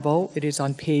It is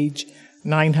on page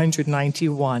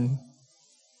 991.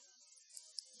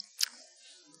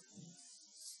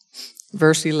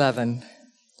 Verse 11,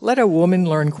 let a woman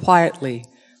learn quietly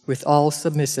with all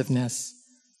submissiveness.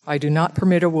 I do not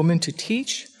permit a woman to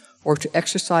teach or to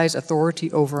exercise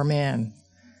authority over a man.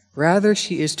 Rather,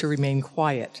 she is to remain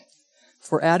quiet.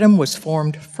 For Adam was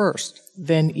formed first,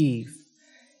 then Eve.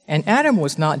 And Adam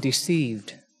was not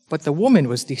deceived, but the woman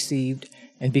was deceived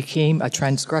and became a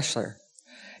transgressor.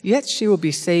 Yet she will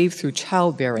be saved through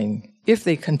childbearing if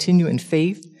they continue in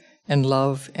faith and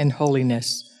love and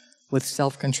holiness with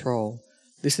self-control.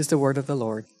 This is the word of the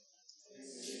Lord.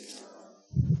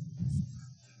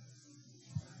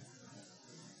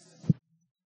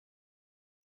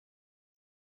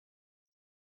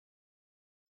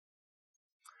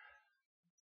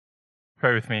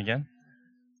 Pray with me again.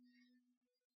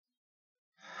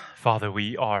 Father,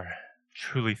 we are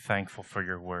truly thankful for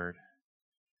your word.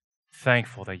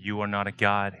 Thankful that you are not a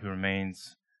God who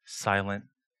remains silent,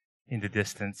 in the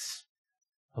distance,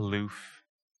 aloof.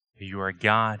 You are a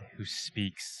God who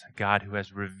speaks, a God who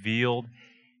has revealed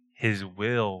his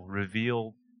will,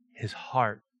 revealed his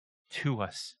heart to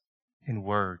us in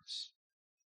words,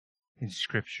 in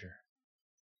Scripture.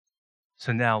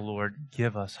 So now, Lord,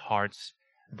 give us hearts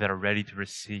that are ready to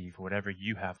receive whatever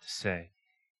you have to say.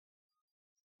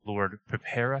 Lord,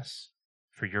 prepare us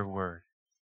for your word.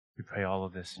 We pray all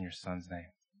of this in your Son's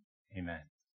name. Amen.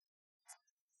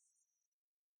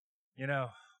 You know,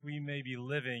 we may be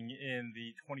living in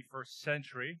the 21st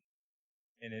century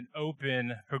in an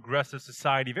open, progressive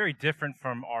society, very different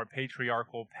from our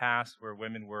patriarchal past where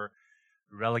women were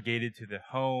relegated to the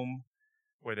home,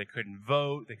 where they couldn't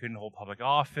vote, they couldn't hold public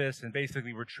office, and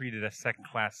basically were treated as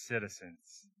second-class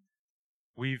citizens.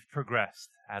 We've progressed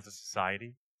as a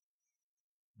society,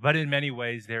 but in many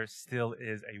ways there still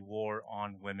is a war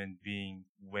on women being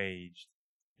waged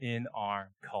in our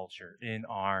culture, in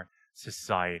our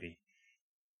society.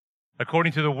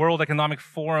 According to the World Economic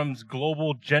Forum's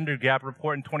Global Gender Gap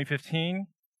Report in 2015,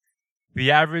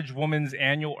 the average woman's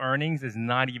annual earnings is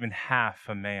not even half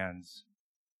a man's.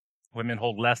 Women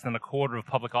hold less than a quarter of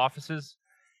public offices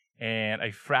and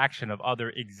a fraction of other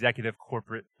executive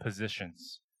corporate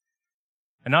positions.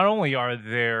 And not only are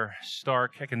there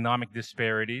stark economic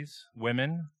disparities,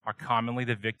 women are commonly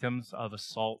the victims of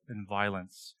assault and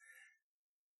violence.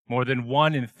 More than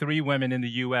 1 in 3 women in the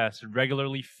U.S.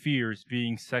 regularly fears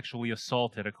being sexually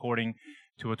assaulted, according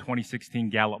to a 2016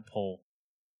 Gallup poll.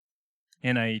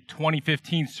 In a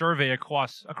 2015 survey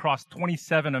across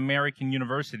 27 American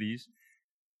universities,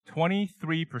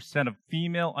 23% of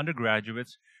female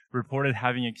undergraduates reported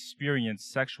having experienced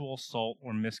sexual assault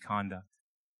or misconduct.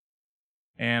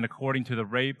 And according to the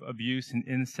Rape, Abuse, and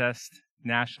Incest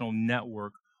National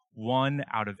Network, 1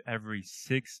 out of every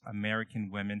 6 American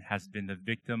women has been the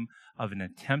victim of an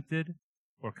attempted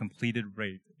or completed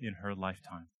rape in her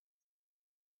lifetime.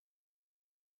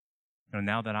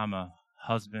 Now that I'm a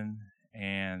husband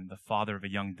and the father of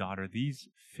a young daughter, these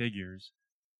figures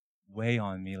weigh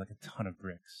on me like a ton of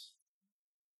bricks.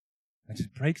 It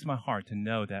just breaks my heart to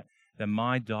know that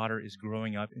my daughter is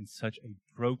growing up in such a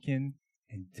broken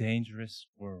and dangerous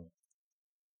world,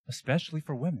 especially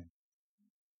for women.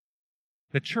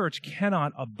 The church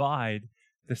cannot abide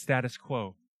the status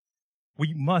quo.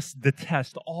 We must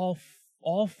detest all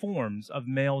forms of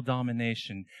male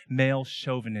domination, male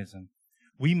chauvinism.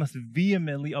 We must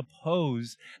vehemently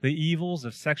oppose the evils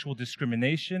of sexual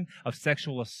discrimination, of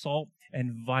sexual assault,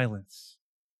 and violence.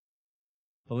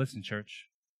 But listen, church,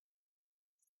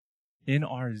 in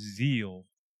our zeal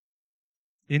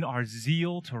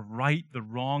to right the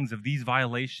wrongs of these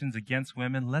violations against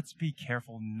women, let's be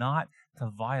careful not to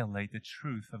violate the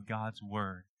truth of God's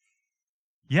word.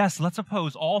 Yes, let's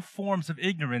oppose all forms of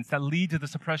ignorance that lead to the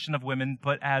suppression of women,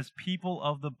 but as people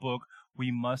of the book,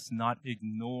 we must not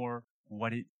ignore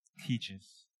what it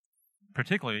teaches,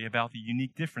 particularly about the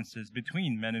unique differences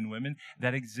between men and women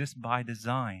that exist by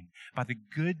design, by the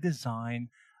good design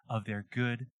of their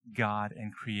good God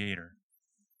and Creator.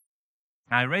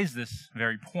 Now, I raise this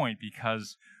very point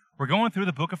because we're going through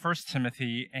the book of 1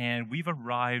 Timothy, and we've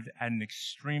arrived at an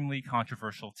extremely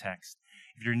controversial text.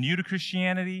 If you're new to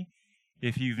Christianity,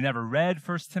 if you've never read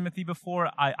 1 Timothy before,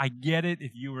 I get it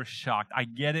if you were shocked. I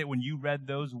get it when you read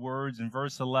those words in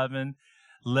verse 11,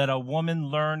 let a woman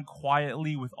learn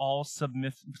quietly with all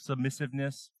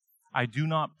submissiveness. I do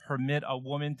not permit a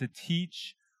woman to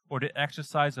teach or to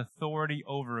exercise authority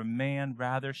over a man.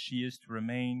 Rather, she is to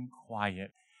remain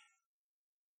quiet.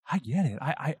 I get it.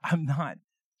 I'm not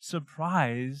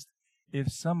surprised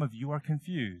if some of you are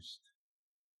confused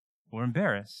or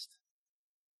embarrassed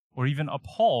or even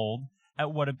appalled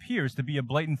at what appears to be a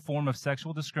blatant form of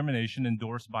sexual discrimination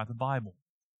endorsed by the Bible.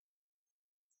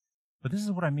 But this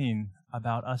is what I mean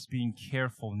about us being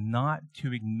careful not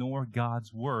to ignore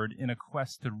God's word in a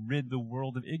quest to rid the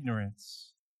world of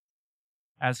ignorance.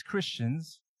 As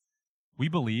Christians, we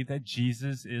believe that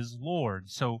Jesus is Lord.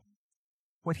 So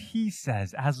what he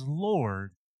says as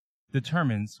Lord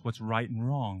determines what's right and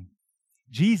wrong.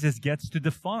 Jesus gets to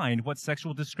define what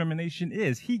sexual discrimination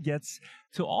is. He gets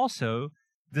to also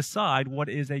decide what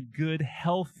is a good,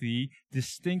 healthy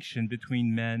distinction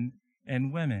between men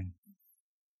and women.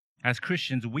 As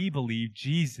Christians, we believe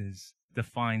Jesus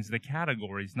defines the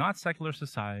categories, not secular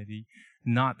society,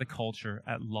 not the culture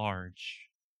at large.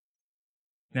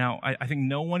 Now, I think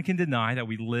no one can deny that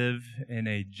we live in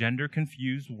a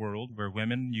gender-confused world where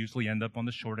women usually end up on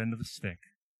the short end of the stick.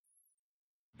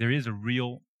 There is a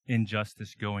real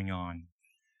injustice going on.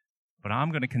 But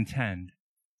I'm going to contend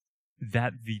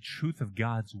that the truth of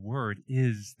God's word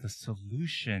is the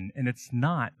solution, and it's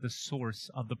not the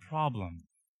source of the problem.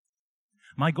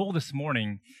 My goal this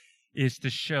morning is to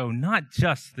show not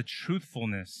just the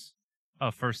truthfulness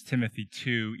of 1 Timothy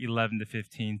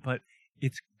 2:11-15, but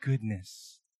its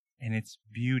goodness and its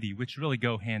beauty, which really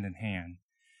go hand in hand.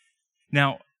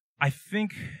 Now, I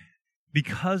think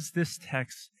because this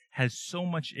text has so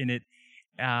much in it,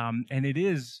 and it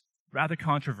is rather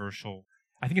controversial,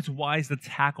 I think it's wise to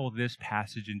tackle this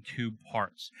passage in two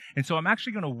parts. And so I'm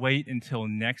actually going to wait until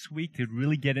next week to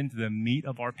really get into the meat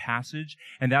of our passage,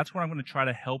 and that's where I'm going to try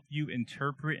to help you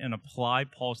interpret and apply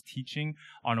Paul's teaching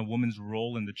on a woman's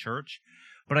role in the church.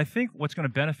 But I think what's going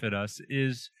to benefit us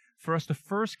is for us to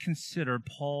first consider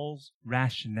Paul's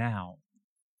rationale,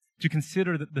 to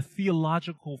consider the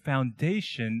theological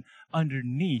foundation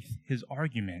underneath his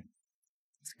argument.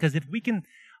 Because if we can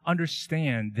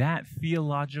understand that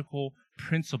theological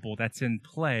principle that's in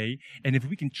play, and if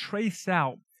we can trace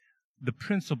out the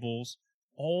principles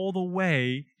all the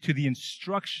way to the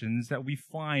instructions that we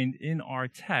find in our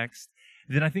text,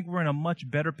 then I think we're in a much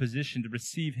better position to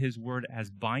receive his word as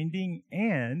binding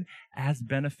and as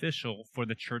beneficial for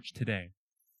the church today.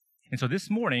 And so this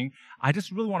morning, I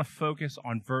just really want to focus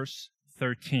on verse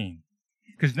 13.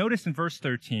 Because notice in verse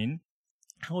 13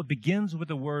 how it begins with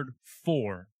the word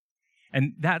for.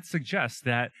 And that suggests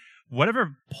that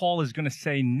whatever Paul is going to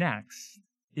say next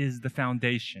is the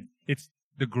foundation. It's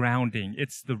the grounding.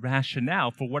 It's the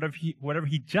rationale for whatever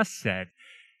he just said.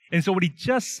 And so what he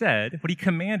just said, what he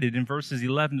commanded in verses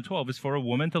 11 to 12 is for a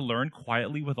woman to learn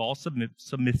quietly with all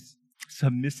submissiveness,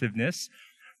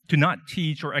 to not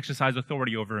teach or exercise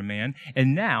authority over a man.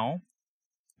 And now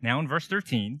in verse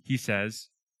 13, he says,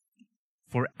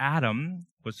 for Adam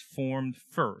was formed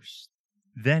first,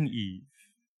 then Eve.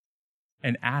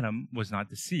 And Adam was not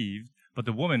deceived, but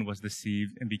the woman was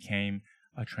deceived and became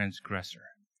a transgressor.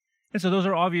 And so those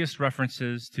are obvious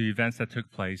references to events that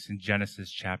took place in Genesis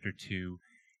chapter 2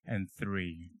 and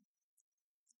 3.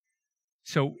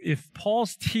 So if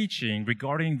Paul's teaching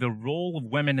regarding the role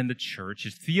of women in the church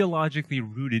is theologically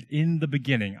rooted in the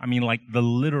beginning, I mean like the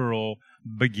literal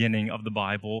beginning of the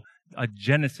Bible, a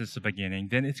Genesis beginning,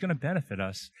 then it's going to benefit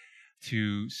us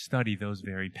to study those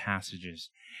very passages.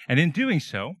 And in doing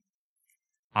so,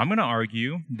 I'm going to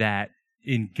argue that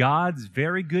in God's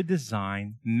very good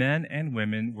design, men and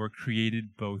women were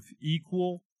created both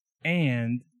equal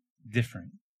and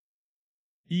different.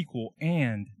 Equal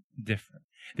and different.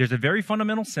 There's a very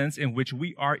fundamental sense in which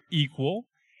we are equal,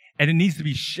 and it needs to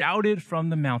be shouted from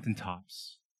the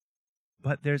mountaintops.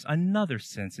 But there's another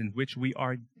sense in which we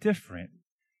are different,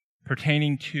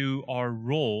 pertaining to our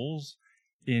roles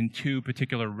in two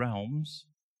particular realms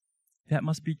that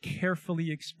must be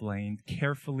carefully explained,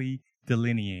 carefully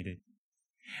delineated.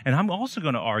 And I'm also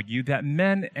going to argue that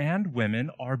men and women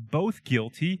are both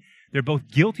guilty. They're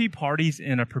both guilty parties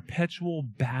in a perpetual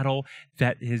battle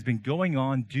that has been going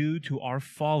on due to our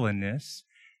fallenness.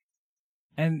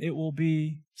 And it will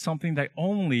be something that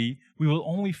we will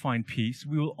only find peace,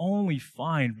 we will only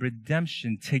find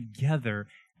redemption together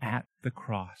at the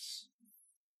cross.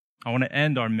 I want to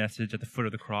end our message at the foot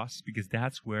of the cross because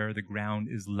that's where the ground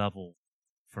is level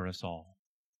for us all.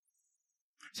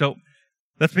 So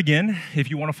let's begin. If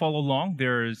you want to follow along,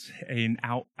 there's an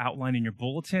outline in your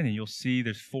bulletin, and you'll see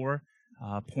there's 4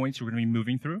 points we're going to be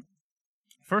moving through.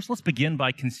 First, let's begin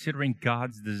by considering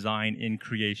God's design in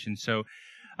creation. So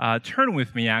turn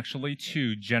with me, actually,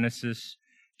 to Genesis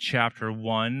chapter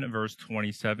 1, verse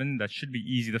 27. That should be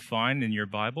easy to find in your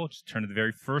Bible. Just turn to the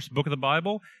very first book of the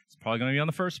Bible. It's probably going to be on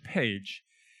the first page.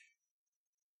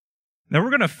 Now, we're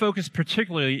going to focus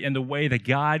particularly in the way that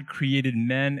God created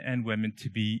men and women to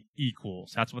be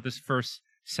equals. That's what this first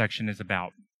section is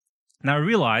about. Now, I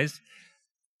realize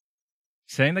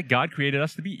Saying that God created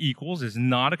us to be equals is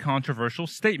not a controversial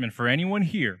statement for anyone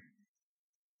here.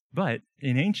 But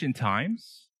in ancient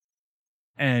times,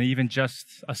 and even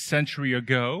just a century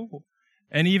ago,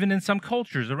 and even in some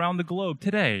cultures around the globe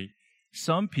today,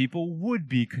 some people would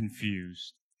be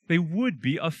confused. They would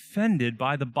be offended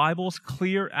by the Bible's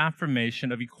clear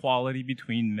affirmation of equality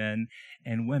between men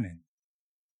and women.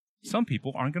 Some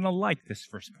people aren't going to like this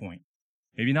first point.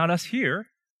 Maybe not us here,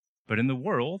 but in the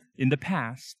world, in the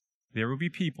past, there will be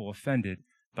people offended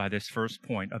by this first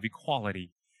point of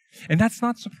equality. And that's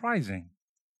not surprising.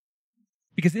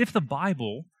 Because if the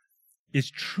Bible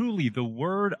is truly the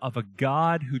word of a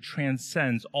God who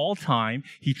transcends all time,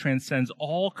 he transcends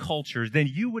all cultures, then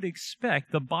you would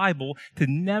expect the Bible to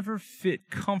never fit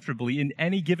comfortably in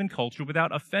any given culture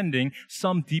without offending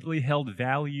some deeply held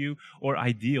value or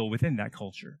ideal within that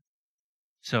culture.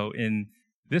 So in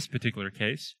this particular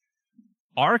case,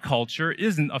 our culture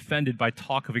isn't offended by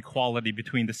talk of equality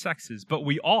between the sexes, but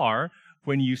we are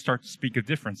when you start to speak of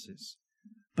differences.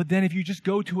 But then if you just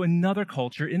go to another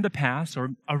culture in the past or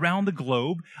around the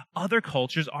globe, other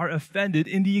cultures are offended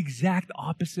in the exact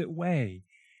opposite way.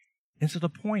 And so the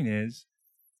point is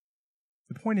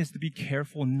to be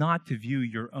careful not to view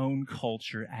your own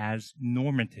culture as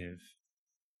normative.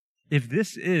 If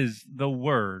this is the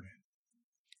word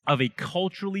of a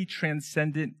culturally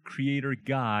transcendent creator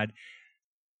God,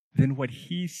 then what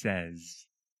he says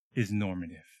is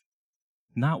normative,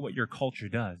 not what your culture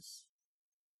does.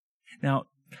 Now,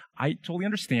 I totally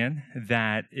understand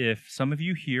that if some of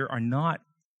you here are not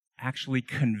actually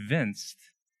convinced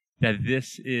that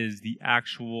this is the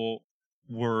actual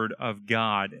word of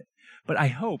God, but I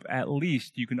hope at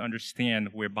least you can understand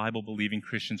where Bible-believing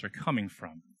Christians are coming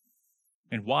from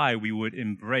and why we would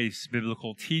embrace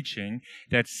biblical teaching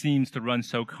that seems to run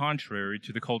so contrary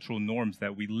to the cultural norms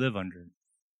that we live under.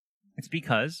 It's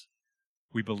because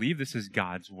we believe this is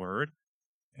God's word,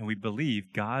 and we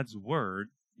believe God's word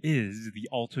is the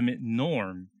ultimate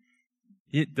norm.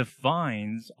 It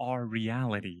defines our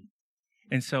reality.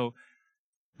 And so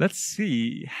let's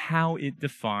see how it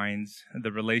defines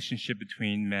the relationship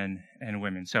between men and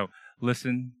women. So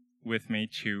listen with me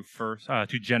to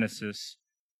Genesis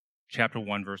chapter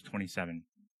 1, verse 27.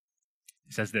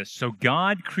 It says this: "So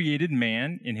God created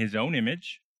man in his own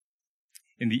image.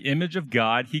 In the image of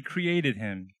God, he created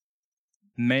him.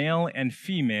 Male and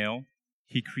female,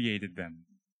 he created them."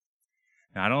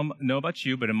 Now, I don't know about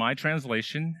you, but in my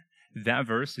translation, that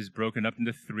verse is broken up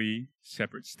into 3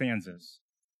 separate stanzas.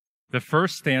 The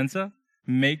first stanza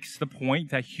makes the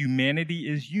point that humanity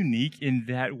is unique in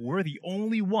that we're the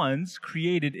only ones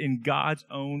created in God's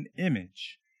own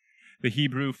image. The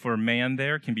Hebrew for man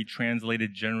there can be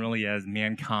translated generally as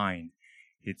mankind.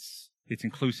 It's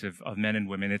inclusive of men and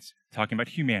women. It's talking about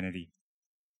humanity.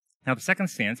 Now, the second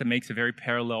stanza makes a very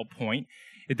parallel point.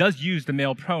 It does use the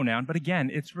male pronoun, but again,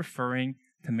 it's referring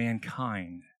to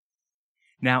mankind.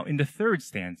 Now, in the third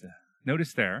stanza,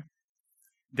 notice there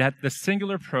that the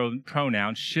singular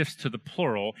pronoun shifts to the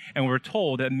plural, and we're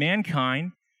told that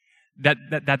mankind,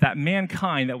 that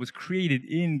mankind that was created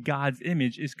in God's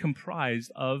image is comprised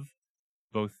of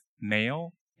both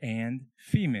male and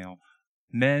female.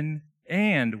 Men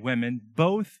and women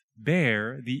both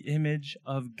bear the image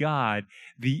of God.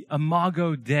 The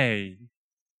imago Dei,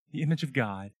 the image of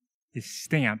God, is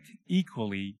stamped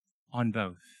equally on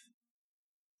both.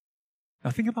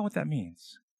 Now think about what that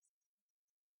means.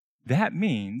 That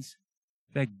means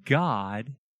that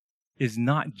God is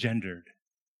not gendered.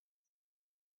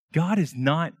 God is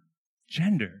not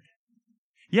gendered.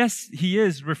 Yes, he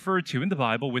is referred to in the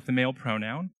Bible with the male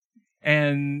pronoun.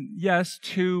 And yes,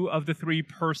 2 of the 3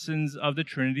 persons of the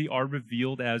Trinity are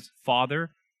revealed as Father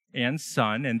and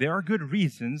Son, and there are good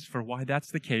reasons for why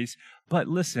that's the case. But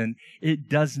listen, it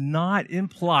does not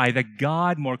imply that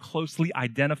God more closely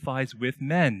identifies with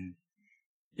men.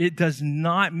 It does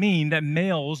not mean that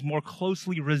males more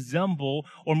closely resemble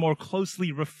or more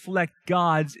closely reflect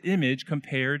God's image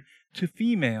compared to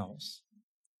females.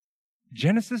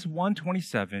 Genesis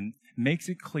 1:27 makes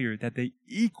it clear that they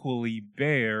equally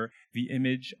bear the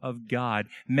image of God.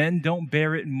 Men don't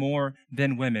bear it more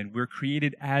than women. We're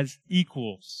created as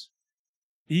equals.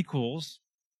 Equals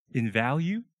in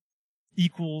value,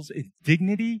 equals in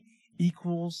dignity,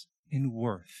 equals in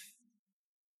worth.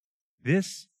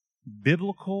 This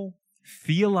biblical,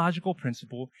 theological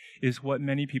principle is what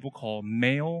many people call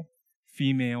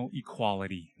male-female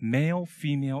equality.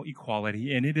 Male-female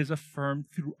equality, and it is affirmed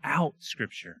throughout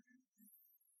Scripture.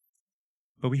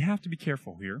 But we have to be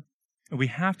careful here. We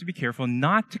have to be careful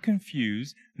not to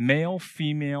confuse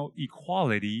male-female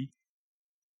equality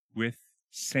with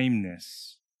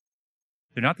sameness.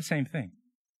 They're not the same thing.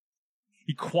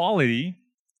 Equality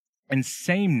and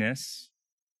sameness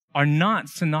are not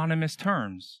synonymous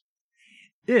terms.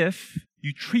 If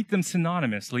you treat them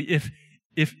synonymously,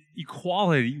 if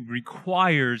equality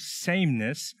requires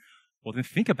sameness, well, then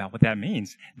think about what that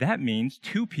means. That means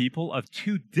two people of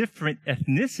two different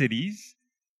ethnicities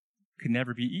could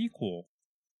never be equal.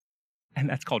 And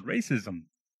that's called racism.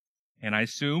 And I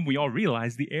assume we all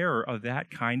realize the error of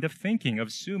that kind of thinking, of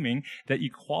assuming that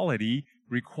equality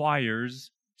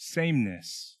requires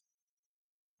sameness.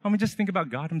 I mean, just think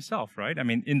about God himself, right? I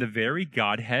mean, in the very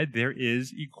Godhead, there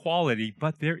is equality,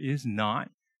 but there is not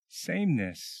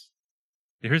sameness.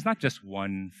 There is not just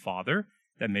one Father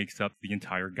that makes up the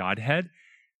entire Godhead.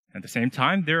 At the same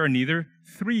time, there are neither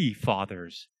three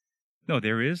fathers. No,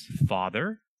 there is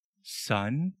Father,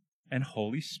 Son, and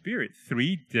Holy Spirit,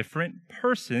 three different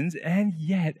persons, and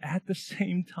yet at the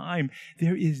same time,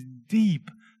 there is deep,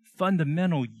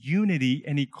 fundamental unity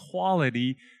and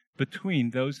equality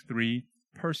between those three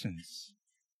persons.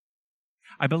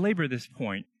 I belabor this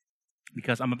point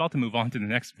because I'm about to move on to the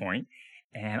next point,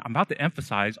 and I'm about to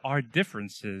emphasize our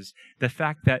differences, the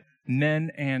fact that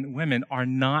men and women are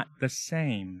not the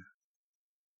same.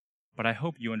 But I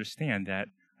hope you understand that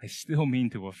I still mean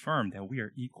to affirm that we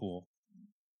are equal.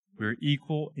 We're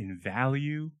equal in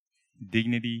value,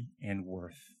 dignity, and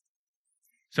worth.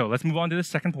 So let's move on to the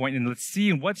second point, and let's see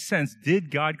in what sense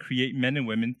did God create men and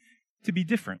women to be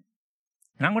different.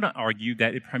 And I'm going to argue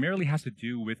that it primarily has to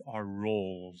do with our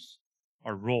roles.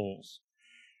 Our roles.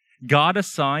 God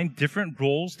assigned different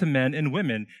roles to men and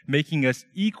women, making us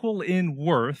equal in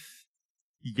worth,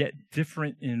 yet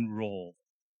different in role.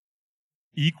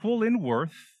 Equal in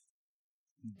worth,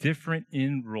 different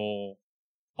in role,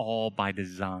 all by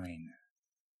design.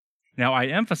 Now, I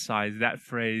emphasize that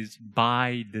phrase,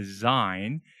 by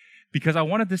design, because I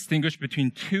want to distinguish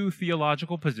between two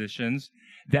theological positions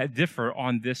that differ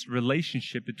on this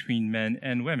relationship between men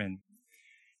and women.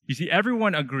 You see,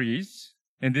 everyone agrees,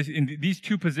 and these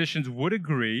two positions would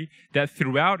agree, that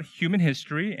throughout human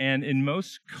history and in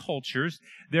most cultures,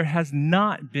 there has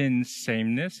not been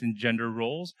sameness in gender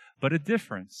roles, but a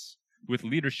difference, with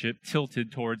leadership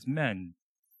tilted towards men.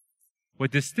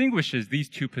 What distinguishes these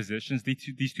two positions,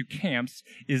 these two camps,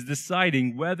 is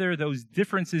deciding whether those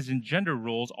differences in gender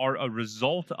roles are a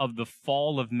result of the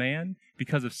fall of man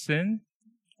because of sin,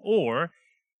 or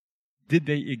did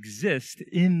they exist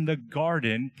in the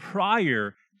garden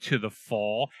prior to the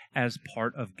fall as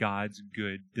part of God's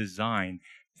good design.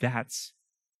 That's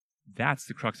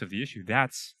the crux of the issue.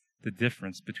 That's the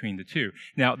difference between the two.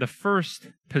 Now, the first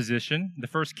position, the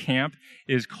first camp,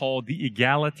 is called the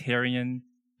egalitarian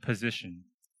position.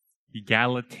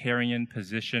 Egalitarian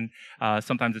position.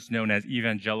 Sometimes it's known as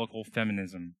evangelical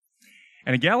feminism.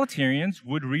 And egalitarians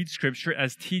would read Scripture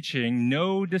as teaching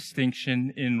no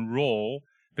distinction in role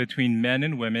between men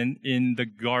and women in the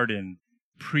garden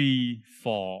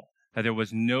pre-fall, that there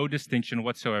was no distinction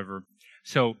whatsoever.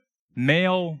 So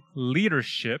male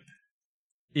leadership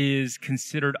is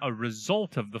considered a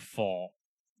result of the fall,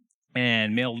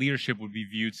 and male leadership would be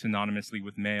viewed synonymously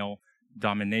with male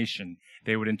domination.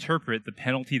 They would interpret the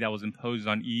penalty that was imposed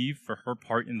on Eve for her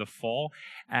part in the fall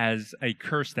as a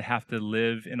curse to have to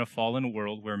live in a fallen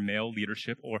world where male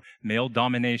leadership or male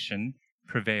domination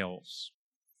prevails.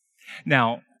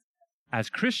 Now, as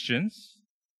Christians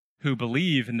who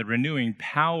believe in the renewing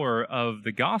power of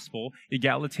the gospel,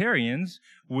 egalitarians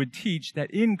would teach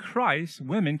that in Christ,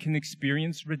 women can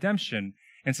experience redemption,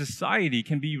 and society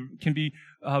can be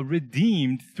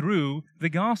redeemed through the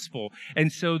gospel.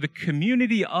 And so the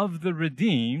community of the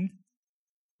redeemed,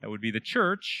 that would be the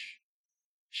church,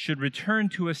 should return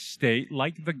to a state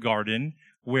like the garden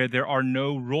where there are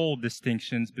no role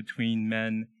distinctions between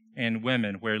men and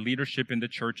women, where leadership in the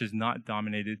church is not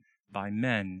dominated by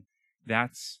men.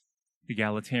 That's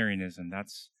egalitarianism.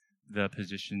 That's the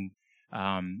position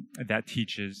that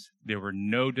teaches there were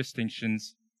no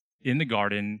distinctions in the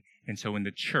garden, and so in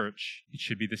the church, it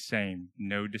should be the same.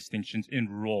 No distinctions in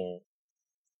role.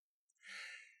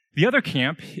 The other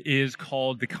camp is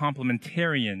called the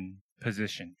complementarian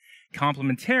position.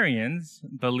 Complementarians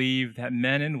believe that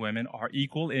men and women are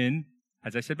equal in,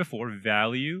 as I said before,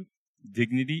 value,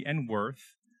 dignity, and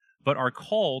worth, but are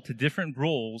called to different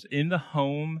roles in the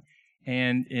home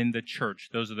and in the church.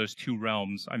 Those are those two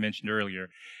realms I mentioned earlier.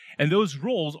 And those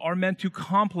roles are meant to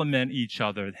complement each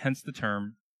other, hence the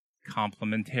term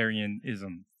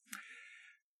complementarianism.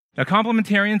 Now,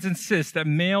 complementarians insist that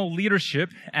male leadership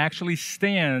actually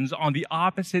stands on the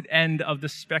opposite end of the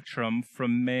spectrum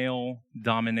from male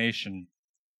domination.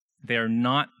 They are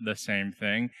not the same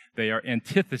thing. They are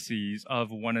antitheses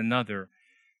of one another.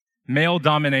 Male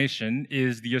domination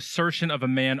is the assertion of a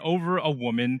man over a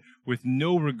woman with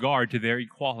no regard to their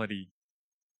equality.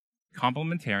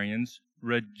 Complementarians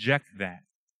reject that,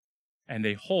 and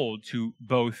they hold to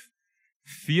both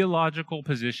theological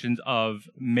positions of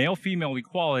male-female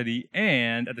equality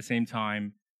and, at the same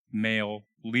time, male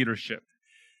leadership.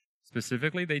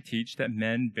 Specifically, they teach that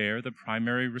men bear the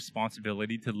primary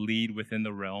responsibility to lead within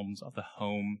the realms of the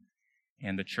home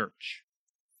and the church.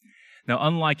 Now,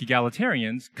 unlike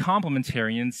egalitarians,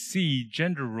 complementarians see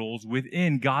gender roles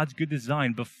within God's good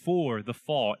design before the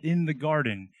fall in the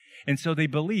garden. And so they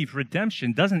believe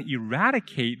redemption doesn't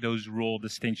eradicate those role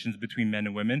distinctions between men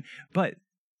and women, but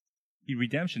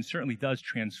redemption certainly does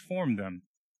transform them.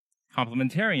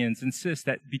 Complementarians insist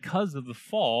that because of the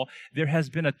fall, there has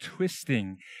been a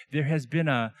twisting, there has been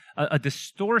a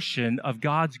distortion of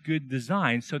God's good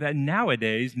design, so that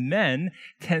nowadays men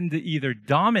tend to either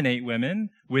dominate women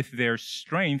with their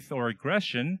strength or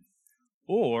aggression,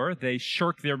 or they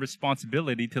shirk their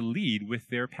responsibility to lead with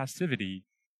their passivity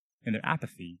and their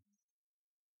apathy.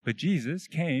 But Jesus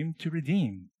came to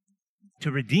redeem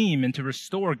and to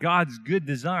restore God's good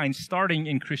design, starting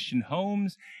in Christian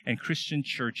homes and Christian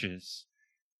churches,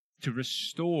 to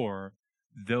restore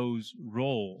those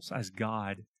roles as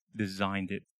God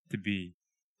designed it to be.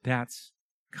 That's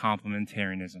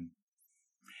complementarianism.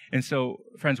 And so,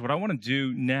 friends, what I want to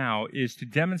do now is to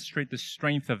demonstrate the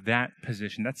strength of that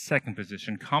position, that second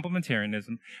position,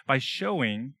 complementarianism, by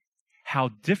showing how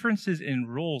differences in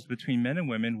roles between men and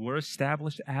women were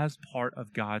established as part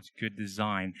of God's good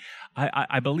design.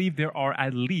 I believe there are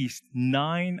at least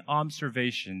 9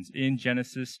 observations in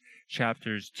Genesis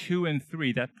chapters 2 and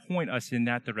 3 that point us in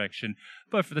that direction.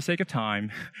 But for the sake of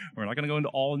time, we're not going to go into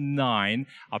all 9.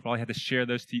 I'll probably have to share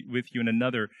those with you in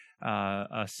another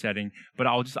setting. But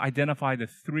I'll just identify the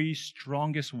 3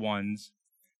 strongest ones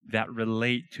that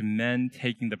relate to men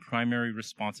taking the primary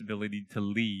responsibility to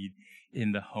lead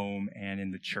in the home and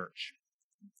in the church.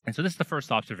 And so this is the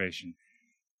first observation.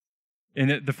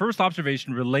 And the first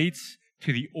observation relates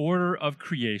to the order of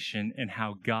creation and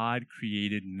how God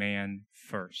created man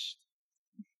first.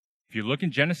 If you look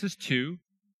in Genesis 2,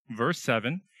 verse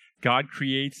 7, God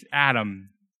creates Adam.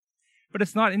 But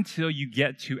it's not until you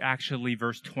get to actually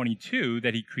verse 22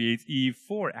 that he creates Eve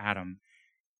for Adam.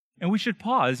 And we should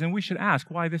pause and we should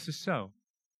ask why this is so.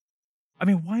 I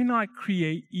mean, why not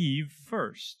create Eve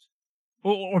first?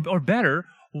 Or better,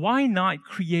 why not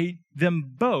create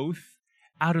them both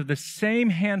out of the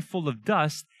same handful of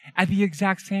dust at the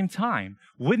exact same time?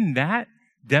 Wouldn't that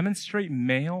demonstrate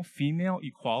male-female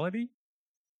equality?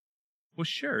 Well,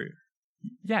 sure.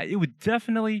 Yeah, it would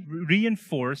definitely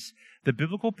reinforce the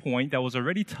biblical point that was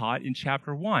already taught in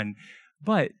chapter 1.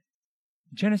 But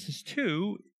Genesis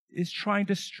 2 is trying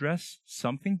to stress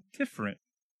something different.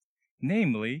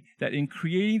 Namely, that in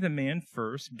creating the man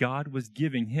first, God was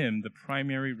giving him the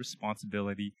primary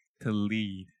responsibility to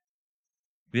lead.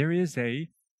 There is a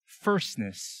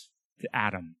firstness to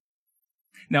Adam.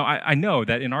 Now, I know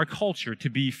that in our culture, to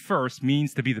be first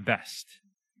means to be the best.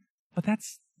 But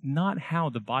that's not how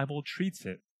the Bible treats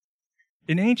it.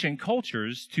 In ancient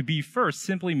cultures, to be first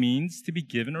simply means to be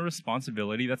given a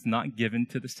responsibility that's not given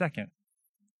to the second.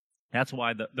 That's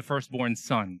why the firstborn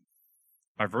son,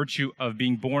 by virtue of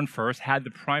being born first, had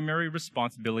the primary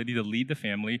responsibility to lead the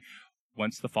family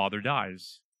once the father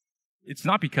dies. It's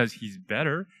not because he's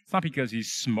better. It's not because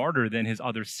he's smarter than his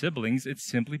other siblings. It's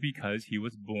simply because he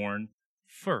was born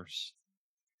first.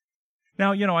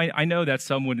 Now, I know that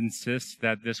some would insist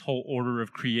that this whole order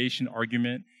of creation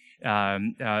argument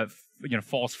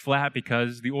falls flat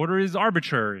because the order is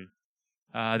arbitrary,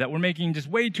 that we're making just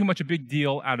way too much a big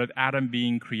deal out of Adam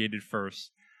being created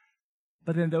first.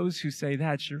 But then those who say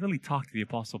that should really talk to the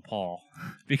Apostle Paul,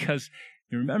 because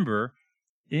you remember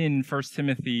in 1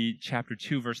 Timothy chapter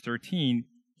 2, verse 13,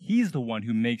 he's the one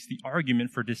who makes the argument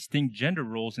for distinct gender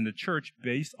roles in the church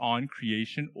based on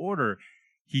creation order.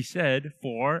 He said,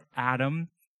 "For Adam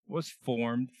was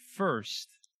formed first,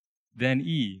 then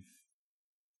Eve."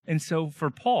 And so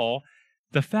for Paul,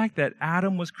 the fact that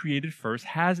Adam was created first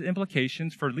has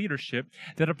implications for leadership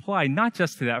that apply not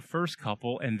just to that first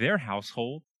couple and their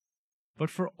household, but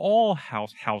for all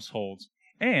households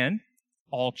and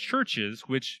all churches,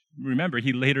 which, remember,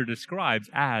 he later describes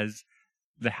as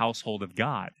the household of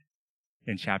God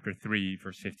in chapter 3,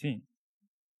 verse 15.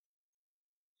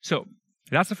 So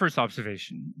that's the first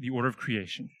observation, the order of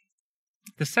creation.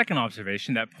 The second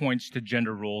observation that points to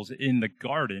gender roles in the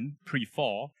garden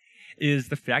pre-fall is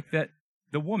the fact that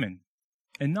the woman,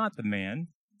 and not the man,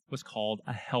 was called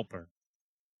a helper.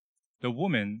 The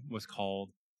woman was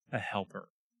called a helper.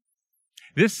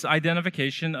 This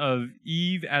identification of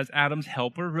Eve as Adam's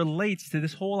helper relates to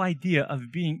this whole idea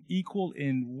of being equal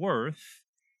in worth,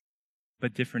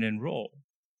 but different in role.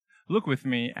 Look with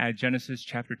me at Genesis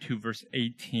chapter 2, verse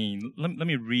 18. Let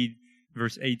me read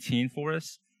verse 18 for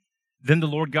us. Then the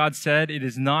Lord God said, "It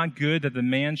is not good that the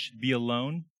man should be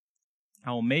alone.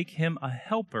 I will make him a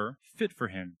helper fit for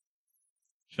him."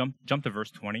 Jump to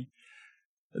verse 20.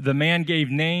 The man gave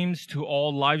names to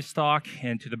all livestock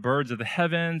and to the birds of the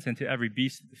heavens and to every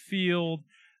beast of the field.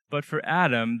 But for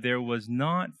Adam, there was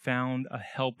not found a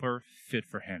helper fit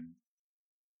for him.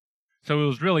 So it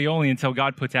was really only until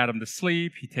God puts Adam to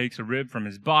sleep, he takes a rib from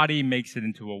his body, makes it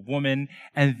into a woman,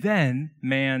 and then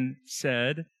man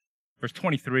said, verse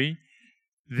 23,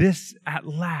 "This at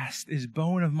last is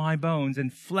bone of my bones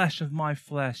and flesh of my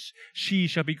flesh. She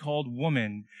shall be called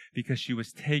woman because she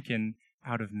was taken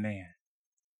out of man."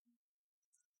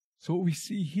 So what we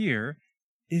see here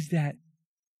is that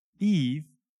Eve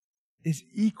is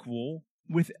equal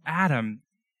with Adam.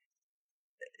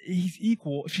 She's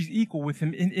equal with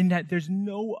him in that there's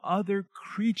no other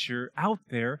creature out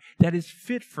there that is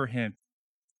fit for him.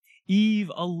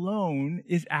 Eve alone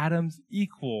is Adam's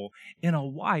equal. In a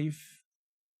wife,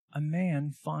 a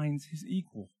man finds his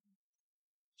equal.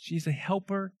 She's a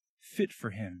helper fit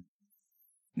for him.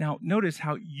 Now, notice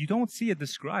how you don't see it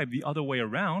described the other way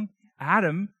around.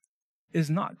 Adam is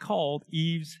not called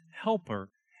Eve's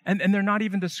helper. And they're not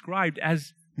even described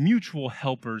as mutual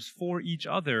helpers for each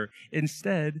other.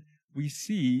 Instead, we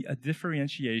see a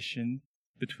differentiation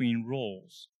between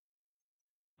roles.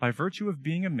 By virtue of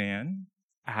being a man,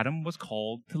 Adam was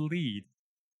called to lead.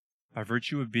 By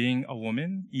virtue of being a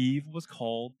woman, Eve was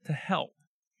called to help.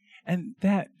 And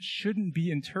that shouldn't be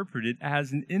interpreted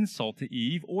as an insult to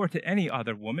Eve or to any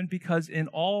other woman, because in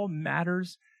all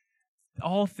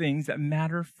things that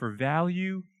matter for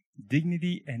value,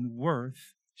 dignity, and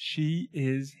worth, she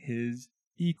is his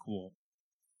equal.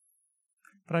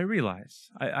 But I realize,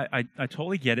 I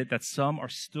totally get it that some are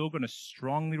still going to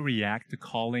strongly react to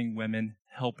calling women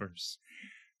helpers.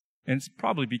 And it's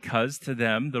probably because to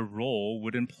them the role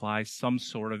would imply some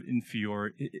sort of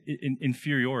inferiority.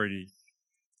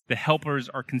 The helpers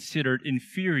are considered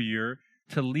inferior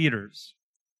to leaders.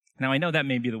 Now, I know that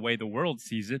may be the way the world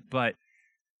sees it, but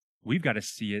we've got to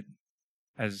see it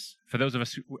as, for those of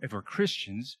us who are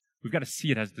Christians, we've got to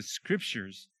see it as the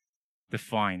Scriptures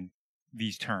define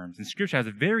these terms. And Scripture has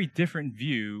a very different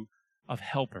view of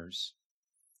helpers.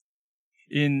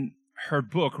 In her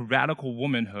book, Radical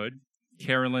Womanhood,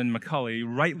 Carolyn McCulley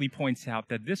rightly points out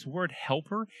that this word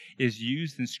helper is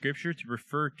used in Scripture to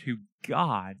refer to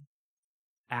God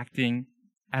acting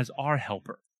as our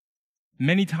helper.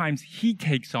 Many times he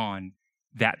takes on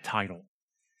that title.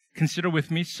 Consider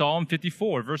with me Psalm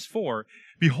 54, verse 4.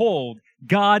 "Behold,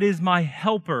 God is my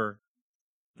helper.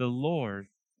 The Lord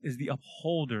is the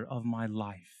upholder of my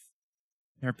life."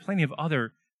 There are plenty of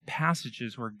other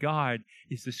passages where God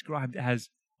is described as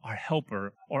our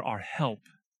helper or our help.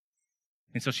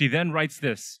 And so she then writes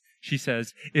this. She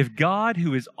says, "If God,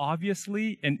 who is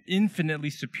obviously and infinitely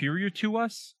superior to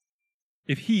us,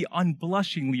 if he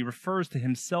unblushingly refers to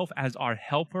himself as our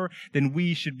helper, then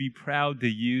we should be proud to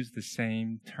use the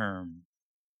same term."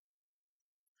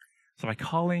 So by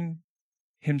calling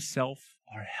himself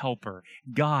our helper,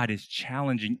 God is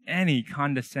challenging any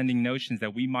condescending notions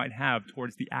that we might have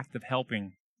towards the act of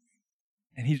helping.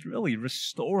 And he's really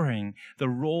restoring the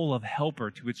role of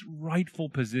helper to its rightful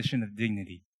position of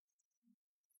dignity.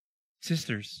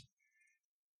 Sisters,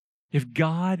 if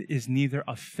God is neither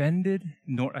offended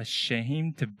nor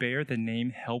ashamed to bear the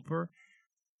name helper,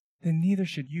 then neither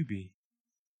should you be.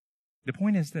 The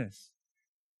point is this: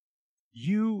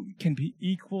 you can be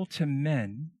equal to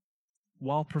men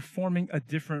while performing a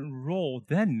different role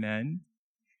than men,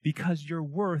 because your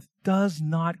worth does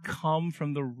not come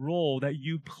from the role that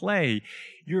you play.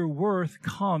 Your worth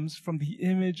comes from the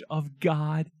image of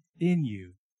God in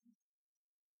you.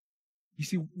 You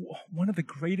see, one of the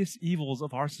greatest evils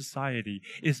of our society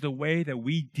is the way that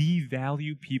we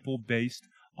devalue people based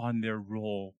on their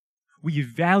role. We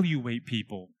evaluate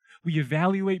people. We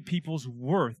evaluate people's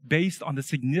worth based on the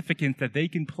significance that they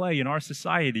can play in our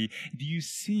society. Do you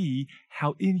see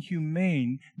how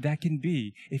inhumane that can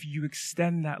be if you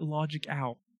extend that logic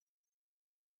out?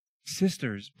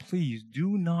 Sisters, please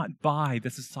do not buy the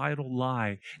societal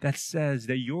lie that says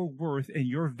that your worth and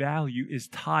your value is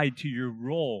tied to your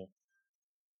role.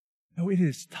 No, it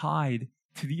is tied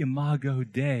to the imago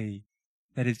Dei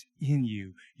that is in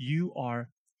you. You are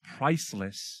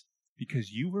priceless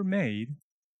because you were made,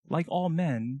 like all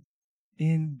men,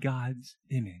 in God's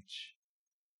image.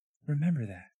 Remember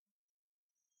that.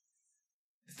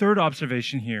 Third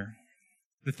observation here.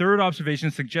 The third observation,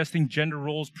 suggesting gender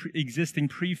roles existing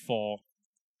pre-fall,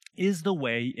 is the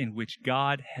way in which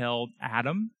God held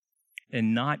Adam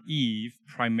and not Eve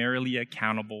primarily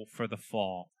accountable for the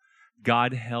fall.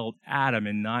 God held Adam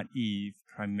and not Eve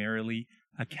primarily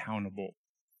accountable.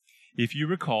 If you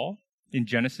recall, in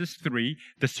Genesis 3,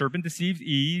 the serpent deceives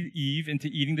Eve into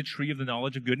eating the tree of the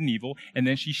knowledge of good and evil, and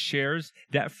then she shares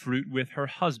that fruit with her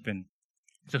husband.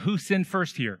 So who sinned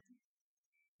first here?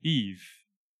 Eve.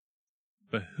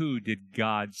 But who did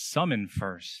God summon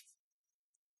first?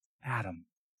 Adam.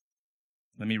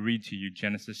 Let me read to you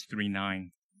Genesis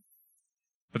 3:9.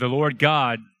 But the Lord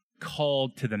God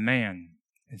called to the man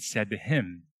and said to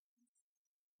him,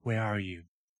 "Where are you?"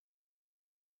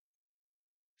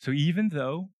 So even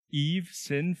though Eve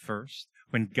sinned first,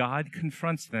 when God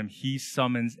confronts them, he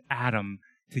summons Adam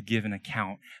to give an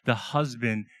account. The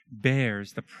husband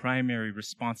bears the primary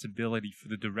responsibility for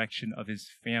the direction of his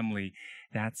family.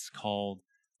 That's called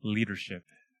leadership.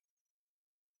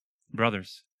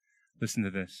 Brothers, listen to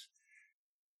this.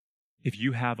 If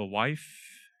you have a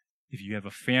wife, if you have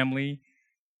a family,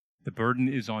 the burden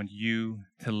is on you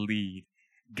to lead.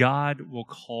 God will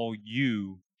call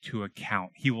you to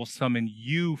account. He will summon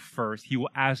you first. He will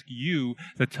ask you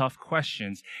the tough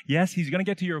questions. Yes, he's going to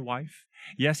get to your wife.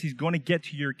 Yes, he's going to get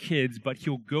to your kids, but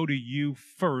he'll go to you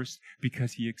first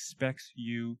because he expects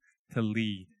you to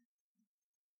lead.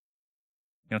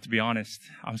 You know, to be honest,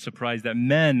 I'm surprised that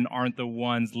men aren't the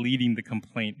ones leading the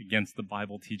complaint against the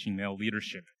Bible teaching male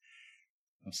leadership.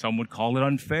 Some would call it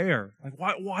unfair. Like,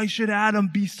 why should Adam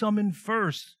be summoned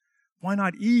first? Why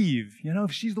not Eve? You know,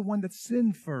 if she's the one that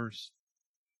sinned first.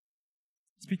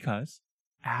 It's because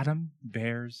Adam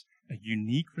bears a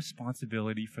unique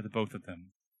responsibility for the both of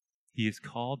them. He is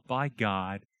called by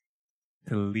God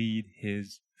to lead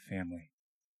his family.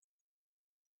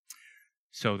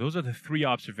 So those are the three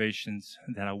observations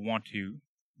that I want to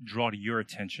draw to your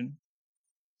attention.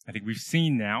 I think we've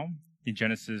seen now in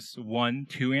Genesis 1,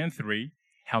 2, and 3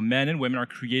 how men and women are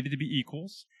created to be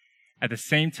equals, at the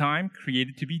same time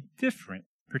created to be different,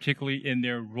 particularly in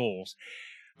their roles.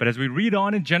 But as we read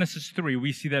on in Genesis 3,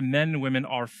 we see that men and women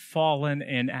are fallen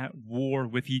and at war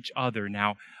with each other.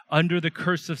 Now, under the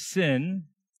curse of sin,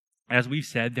 as we've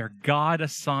said, their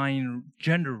God-assigned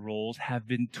gender roles have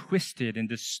been twisted and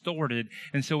distorted.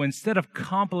 And so instead of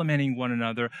complementing one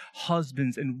another,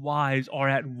 husbands and wives are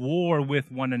at war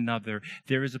with one another.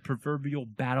 There is a proverbial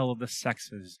battle of the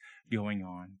sexes going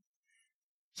on.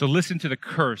 So listen to the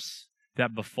curse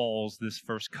that befalls this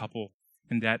first couple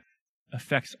and that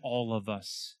affects all of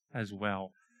us as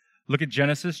well. Look at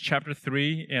Genesis chapter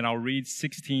 3, and I'll read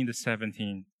 16 to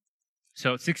 17.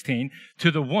 So 16,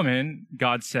 to the woman,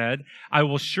 God said, "I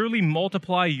will surely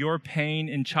multiply your pain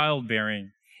in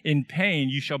childbearing. In pain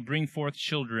you shall bring forth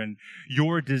children.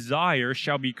 Your desire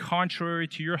shall be contrary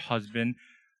to your husband,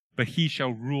 but he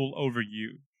shall rule over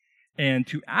you." And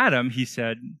to Adam he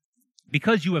said,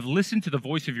 "Because you have listened to the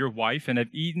voice of your wife and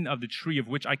have eaten of the tree of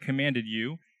which I commanded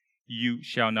you, you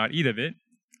shall not eat of it.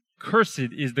 Cursed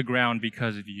is the ground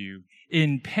because of you.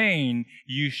 In pain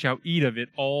you shall eat of it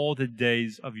all the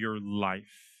days of your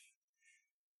life."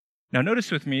 Now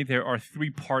notice with me, there are three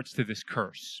parts to this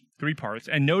curse. 3 parts.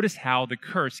 And notice how the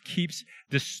curse keeps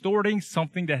distorting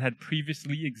something that had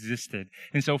previously existed.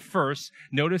 And so first,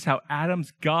 notice how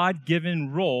Adam's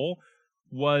God-given role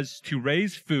was to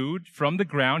raise food from the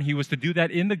ground. He was to do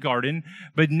that in the garden.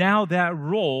 But now that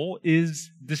role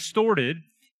is distorted.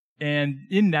 And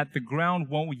in that, the ground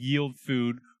won't yield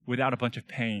food without a bunch of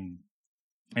pain.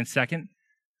 And second,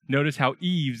 notice how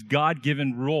Eve's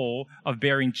God-given role of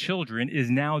bearing children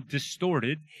is now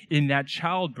distorted in that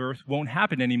childbirth won't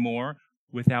happen anymore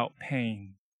without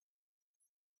pain.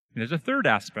 And there's a third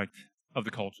aspect of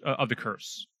the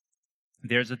curse.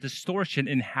 There's a distortion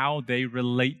in how they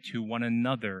relate to one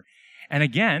another. And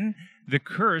again, the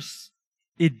curse,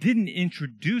 it didn't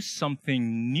introduce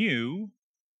something new,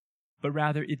 but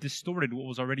rather it distorted what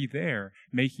was already there,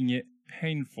 making it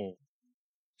painful.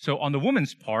 So on the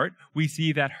woman's part, we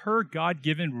see that her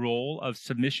God-given role of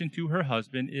submission to her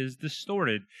husband is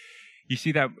distorted. You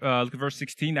see that, look at verse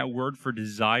 16, that word for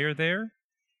desire there?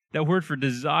 That word for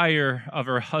desire of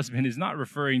her husband is not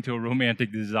referring to a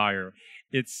romantic desire.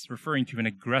 It's referring to an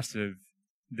aggressive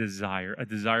desire, a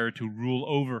desire to rule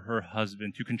over her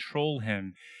husband, to control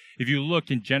him. If you look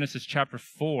in Genesis chapter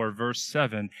 4, verse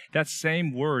 7, that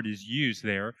same word is used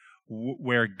there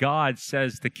where God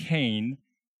says to Cain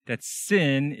that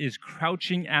sin is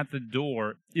crouching at the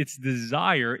door. Its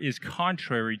desire is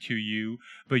contrary to you,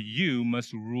 but you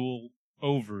must rule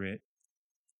over it.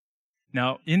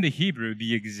 Now, in the Hebrew,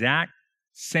 the exact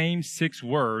same 6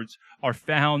 words are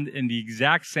found in the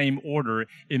exact same order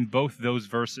in both those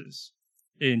verses,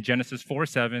 in Genesis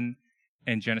 4:7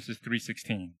 and Genesis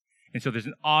 3:16. And so there's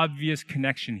an obvious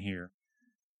connection here.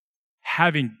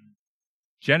 Having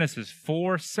Genesis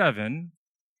 4:7,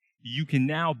 you can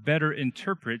now better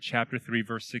interpret chapter 3,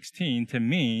 verse 16 to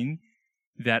mean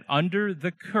that under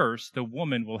the curse, the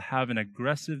woman will have an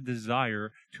aggressive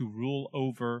desire to rule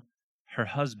over her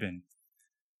husband.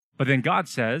 But then God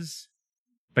says,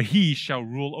 but he shall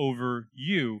rule over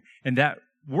you. And that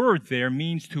word there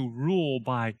means to rule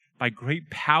by great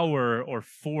power or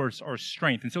force or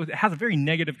strength. And so it has a very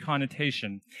negative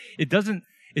connotation. It doesn't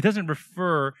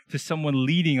refer to someone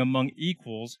leading among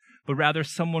equals, but rather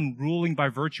someone ruling by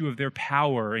virtue of their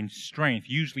power and strength,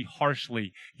 usually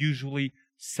harshly, usually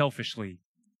selfishly.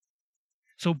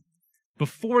 So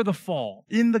before the fall,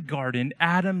 in the garden,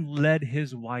 Adam led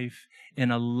his wife in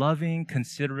a loving,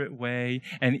 considerate way,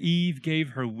 and Eve gave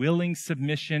her willing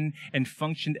submission and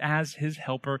functioned as his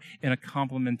helper in a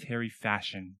complementary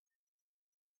fashion.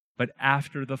 But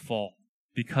after the fall,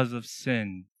 because of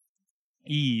sin,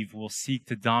 Eve will seek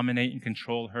to dominate and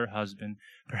control her husband,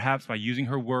 perhaps by using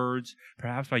her words,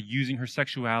 perhaps by using her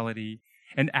sexuality.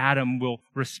 And Adam will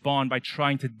respond by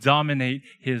trying to dominate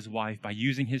his wife by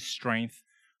using his strength.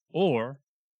 Or,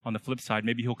 on the flip side,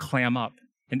 maybe he'll clam up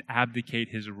and abdicate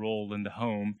his role in the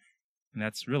home. And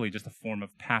that's really just a form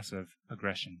of passive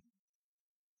aggression.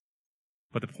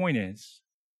 But the point is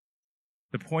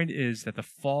that the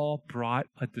fall brought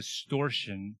a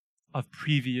distortion of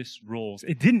previous roles.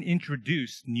 It didn't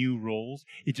introduce new roles.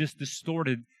 It just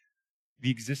distorted the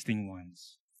existing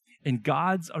ones. In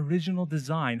God's original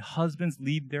design, husbands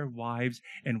lead their wives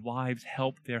and wives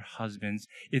help their husbands.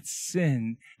 It's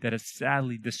sin that has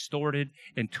sadly distorted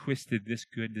and twisted this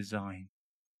good design.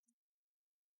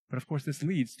 But of course, this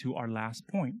leads to our last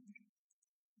point.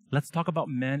 Let's talk about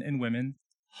men and women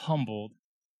humbled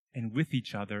and with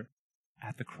each other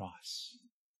at the cross.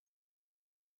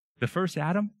 The first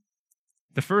Adam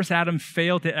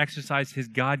failed to exercise his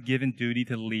God-given duty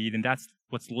to lead, and that's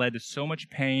what's led to so much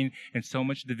pain and so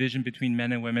much division between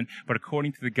men and women. But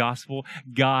according to the gospel,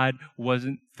 God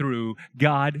wasn't through.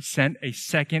 God sent a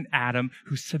second Adam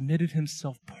who submitted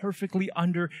himself perfectly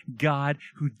under God,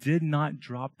 who did not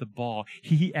drop the ball.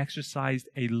 He exercised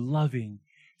a loving,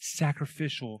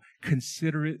 sacrificial,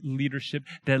 considerate leadership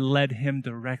that led him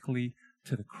directly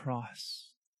to the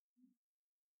cross.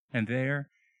 And there,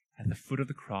 at the foot of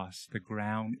the cross, the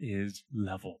ground is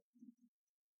level.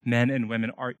 Men and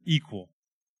women are equal.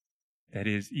 That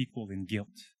is, equal in guilt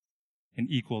and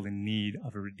equal in need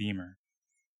of a Redeemer.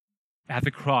 At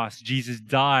the cross, Jesus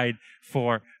died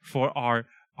for our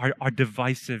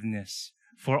divisiveness,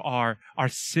 for our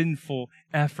sinful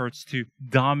efforts to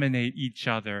dominate each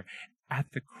other. At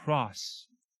the cross,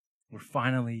 we're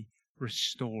finally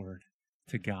restored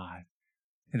to God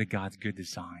and to God's good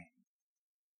design.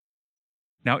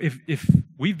 Now, if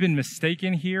we've been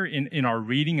mistaken here in our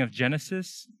reading of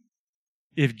Genesis,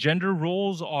 if gender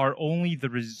roles are only the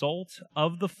result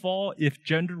of the fall, if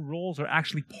gender roles are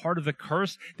actually part of the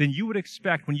curse, then you would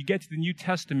expect, when you get to the New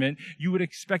Testament, you would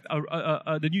expect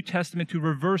the New Testament to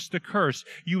reverse the curse.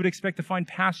 You would expect to find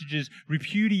passages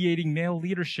repudiating male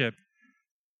leadership.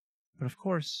 But of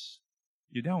course,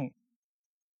 you don't,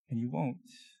 and you won't.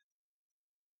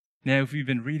 Now, if you've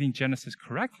been reading Genesis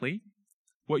correctly,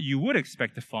 what you would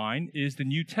expect to find is the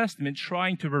New Testament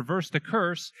trying to reverse the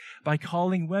curse by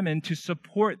calling women to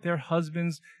support their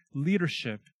husbands'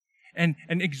 leadership and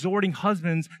exhorting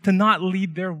husbands to not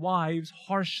lead their wives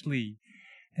harshly.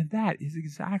 And that is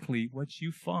exactly what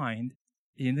you find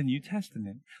in the New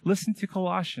Testament. Listen to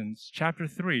Colossians chapter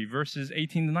 3, verses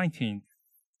 18 to 19.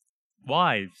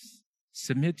 Wives,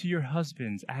 submit to your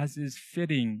husbands as is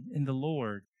fitting in the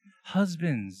Lord.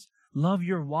 Husbands, love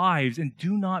your wives and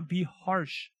do not be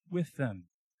harsh with them.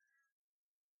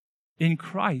 In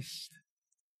Christ,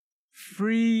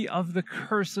 free of the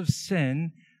curse of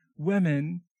sin,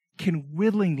 women can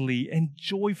willingly and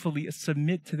joyfully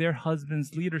submit to their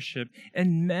husband's leadership,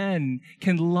 and men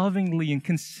can lovingly and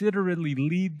considerately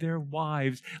lead their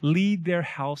wives, lead their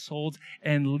households,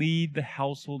 and lead the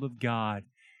household of God,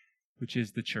 which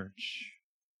is the church.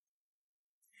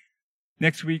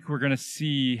 Next week, we're going to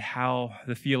see how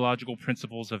the theological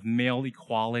principles of male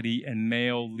equality and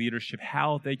male leadership,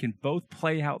 how they can both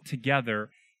play out together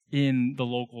in the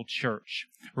local church.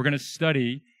 We're going to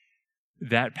study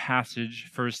that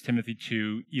passage, 1 Timothy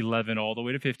 2, 11 all the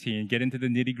way to 15, get into the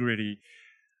nitty-gritty.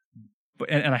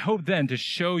 And I hope then to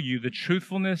show you the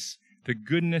truthfulness, the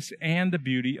goodness, and the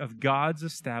beauty of God's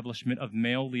establishment of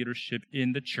male leadership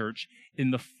in the church in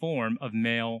the form of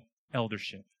male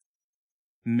eldership.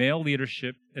 male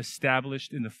leadership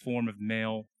established in the form of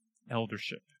male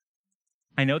eldership.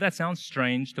 I know that sounds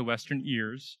strange to Western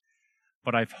ears,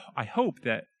 but I hope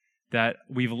that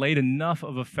we've laid enough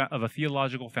of a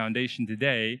theological foundation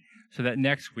today so that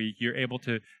next week you're able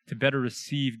to better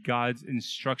receive God's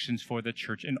instructions for the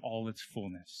church in all its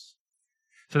fullness.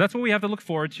 So that's what we have to look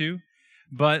forward to.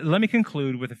 But let me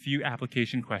conclude with a few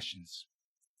application questions.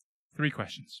 3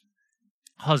 questions.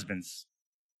 Husbands,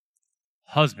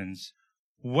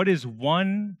 what is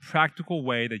one practical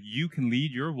way that you can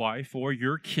lead your wife or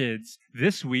your kids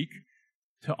this week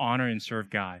to honor and serve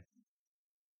God?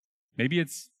 Maybe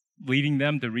it's leading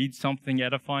them to read something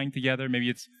edifying together. Maybe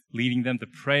it's leading them to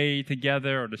pray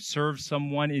together or to serve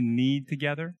someone in need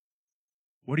together.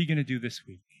 What are you going to do this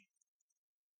week?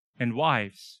 And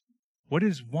wives, what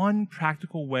is one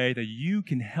practical way that you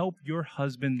can help your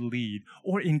husband lead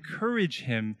or encourage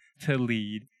him to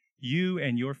lead you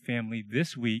and your family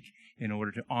this week in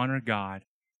order to honor God,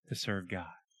 to serve God?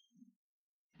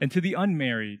 And to the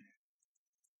unmarried,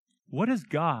 what does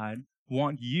God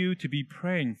want you to be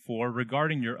praying for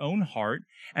regarding your own heart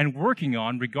and working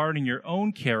on regarding your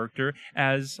own character,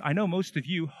 as I know most of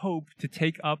you hope to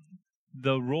take up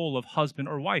the role of husband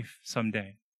or wife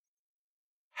someday?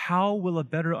 How will a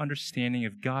better understanding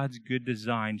of God's good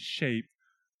design shape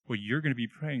what you're going to be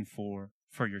praying for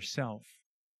yourself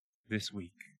this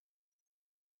week?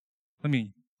 Let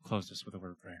me close this with a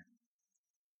word of prayer.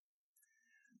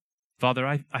 Father,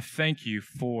 I thank you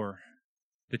for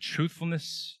the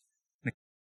truthfulness